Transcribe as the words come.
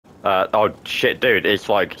Oh shit, dude, it's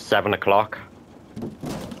like 7 o'clock.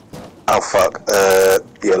 Oh fuck.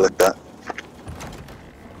 Yeah, look at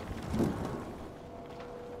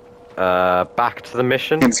that. Back to the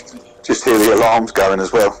mission. Just hear the alarms going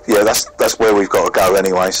as well. Yeah, that's where we've got to go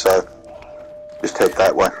anyway, so just head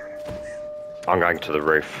that way. I'm going to the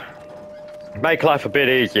roof. Make life a bit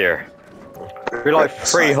easier. We're like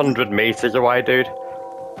 300 meters away, dude.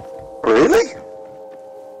 Really?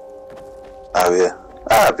 Oh yeah.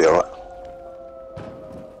 That'd be alright.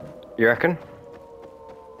 You reckon?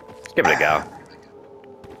 Let's give it a go.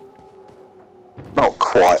 Not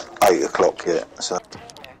quite 8 o'clock yet, so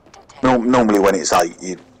normally when it's 8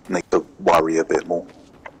 you need to worry a bit more.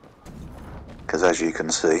 Because as you can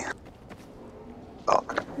see,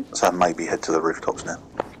 so maybe head to the rooftops now.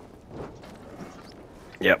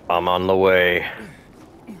 Yep, I'm on the way.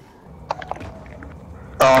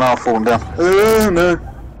 Oh no, I've fallen down. No.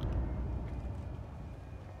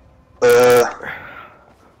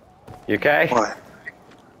 You okay? Why?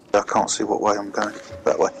 I can't see what way I'm going.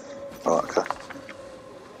 That way. Alright, okay.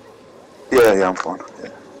 Yeah, I'm fine. Yeah.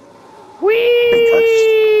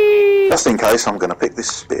 Whee! Just in case, I'm going to pick this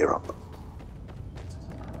spear up.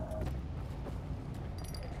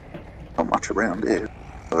 Not much around here.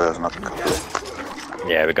 Oh, there's another couple.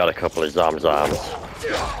 Yeah, we got a couple of zoms.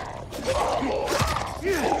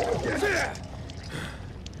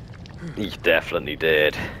 He's definitely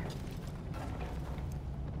dead.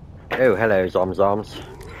 Oh, hello, zoms.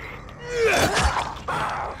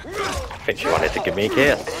 I think she wanted to give me a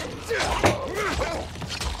kiss.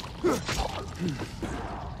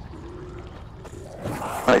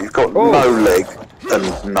 No, you've got no leg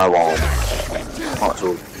and no arm. Might as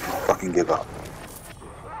well fucking give up.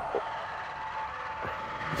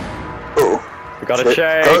 Oh, We got a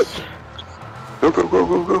chase.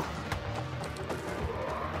 Go.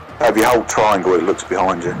 Have your whole triangle, it looks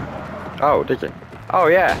behind you. Oh, did you? Oh,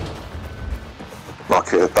 yeah. Like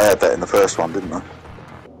they had that in the first one, didn't they?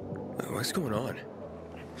 What's going on?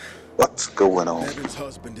 What's going on? Evan's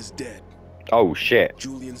husband is dead. Oh, shit.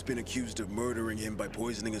 Julian's been accused of murdering him by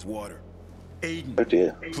poisoning his water. Aiden, Oh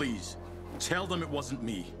dear. please, tell them it wasn't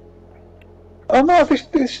me. Oh no, this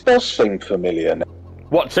does seem familiar now.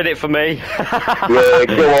 What's in it for me? Yeah,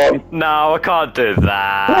 go on. No, I can't do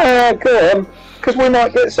that. Yeah, go on. Because we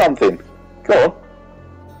might get something. Go on.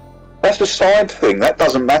 That's a side thing. That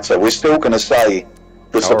doesn't matter. We're still going to say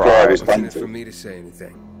the supply was What's in it for tainted. me to say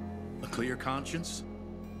anything? A clear conscience?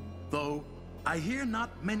 Though, I hear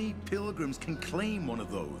not many pilgrims can claim one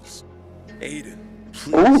of those. Aiden,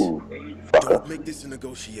 please, Ooh, don't fucker. make this a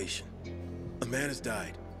negotiation. A man has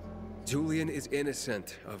died. Julian is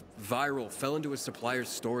innocent. A viral fell into his supplier's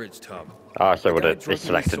storage tub. Oh, so The would guy have drunkenly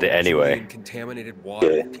selected sold it anyway. Julian contaminated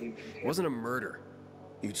water. Yeah. It wasn't a murder.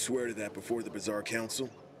 You'd swear to that before the Bazaar Council?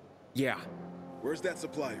 Yeah. Where's that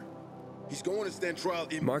supplier? He's going to stand trial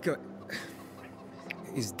in... Marco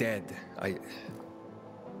is dead. I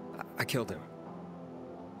killed him.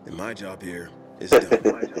 And my job here is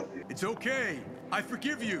done. It's okay, I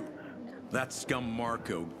forgive you. That scum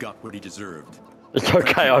Marco got what he deserved. It's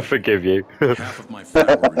okay, I forgive you. Half of my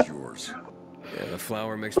flour is yours. Yeah, the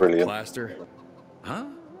flour mixed with Brilliant. plaster. Huh?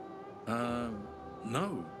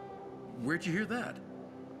 No. Where'd you hear that?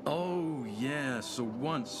 Oh, yeah, so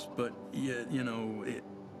once, but yeah, you know, it...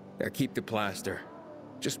 Yeah, keep the plaster.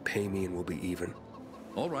 Just pay me and we'll be even.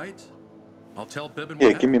 All right. I'll tell Bibbin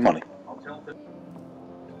Yeah, give me money.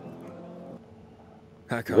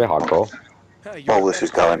 Hacker. We're hardcore. While this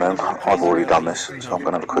is going on, I've already done this, so I'm going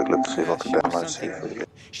to have a quick look to see if I can download see.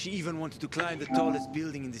 She even wanted to climb the tallest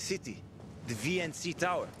building in the city, the VNC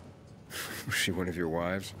Tower. Was she one of your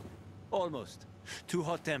wives? Almost. Too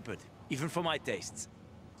hot-tempered, even for my tastes.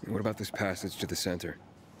 What about this passage to the center?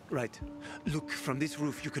 Right. Look, from this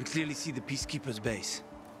roof you can clearly see the Peacekeeper's base.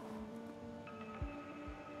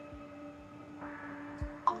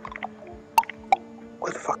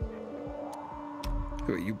 Where the fuck?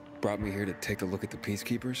 Wait, you brought me here to take a look at the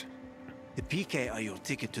Peacekeepers? The PK are your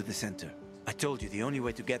ticket to the center. I told you the only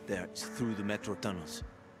way to get there is through the metro tunnels.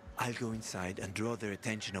 I'll go inside and draw their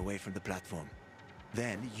attention away from the platform.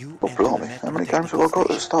 Then you Oh, enter the blimey. metro How many games have I got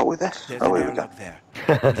to start with this? There's Oh, an here we go. airlock there.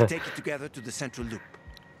 You take it together to the central loop.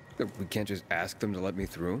 We can't just ask them to let me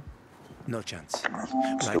through? No chance.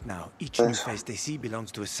 Right now, each new face they see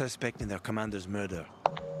belongs to a suspect in their commander's murder.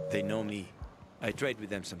 They know me. I trade with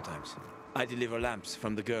them sometimes. I deliver lamps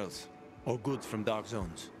from the girls, or goods from dark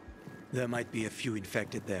zones. There might be a few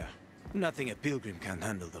infected there. Nothing a pilgrim can't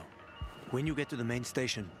handle, though. When you get to the main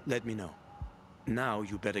station, let me know. Now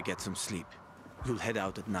you better get some sleep. You'll head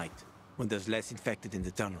out at night, when there's less infected in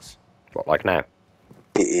the tunnels. What, like now?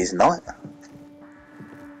 It is night.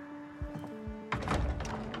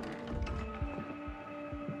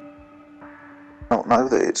 Not know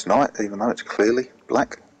that it's night, even though it's clearly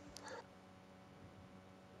black.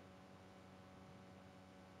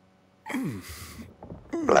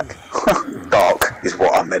 Black. Dark is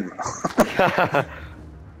what I meant.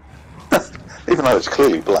 Even though it's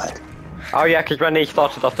clearly black. Oh yeah, because when he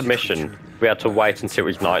started off the mission, we had to wait until it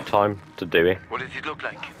was night time to do it. What does it look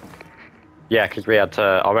like? Yeah, because we had to.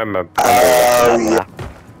 I remember. Oh yeah.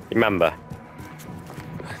 You remember?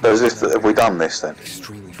 So is this, have we done this then?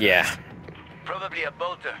 Extremely Yeah. Probably a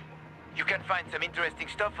bolter. You can find some interesting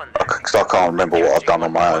stuff on there. Because I can't remember what I've done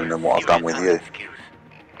on my own and what I've done with you.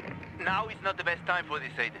 Now is not the best time for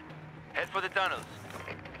this, Aiden. Head for the tunnels.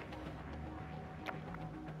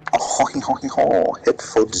 Oh, head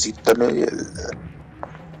for the tunnel.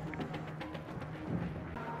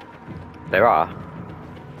 There are.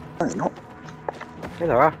 No, you're not. Yeah,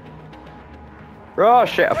 there are. Oh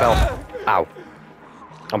shit! I fell. Ow.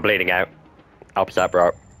 I'm bleeding out. Help us out,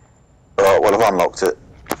 bro. Alright, well I've unlocked it.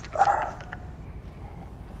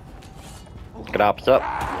 Can I help us up?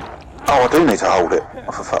 Oh, I do need to hold it.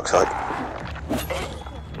 Oh, for fuck's sake.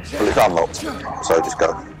 Well, it's unlocked, so just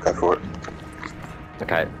go for it.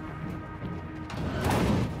 Okay.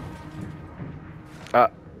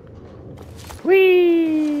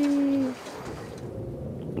 Whee!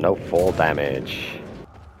 No fall damage.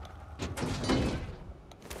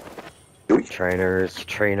 Yoink. Trainers.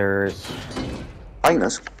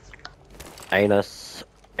 Anus. Anus.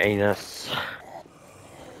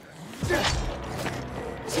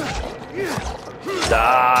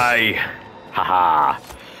 Die! Haha!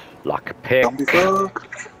 Lockpick. Zombie frog.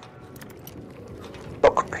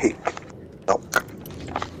 Lockpick. Lock.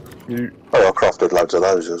 Oh, I crafted loads of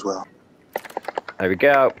those as well. There we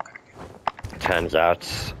go. Turns out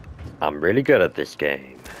I'm really good at this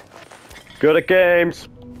game. Good at games!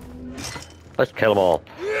 Let's kill them all.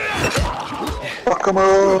 Fuck 'em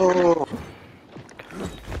all!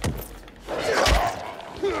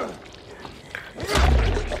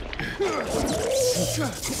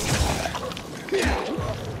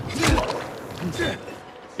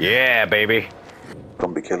 Yeah, baby.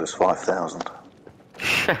 Zombie killers 5,000.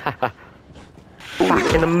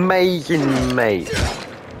 Fucking amazing, mate.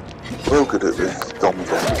 Real good at this zombie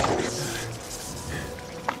kills.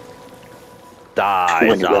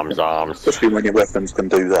 Die, arms. Especially when your weapons can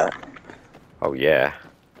do that. Oh yeah.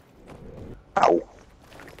 Ow.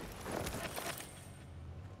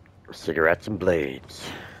 Cigarettes and blades.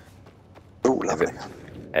 Oh, lovely.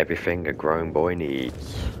 Everything a grown boy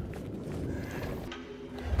needs.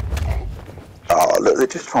 Oh, look, they're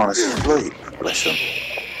just trying to sleep. Bless them.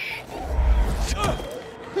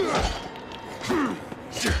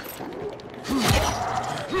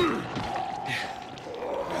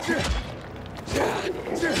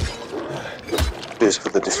 Cheers for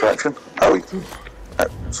the distraction. Oh, that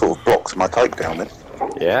sort of blocks my takedown then.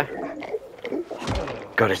 Yeah?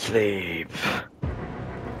 Gotta sleep.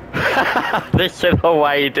 This is the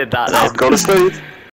way you did that then. I've got to sleep.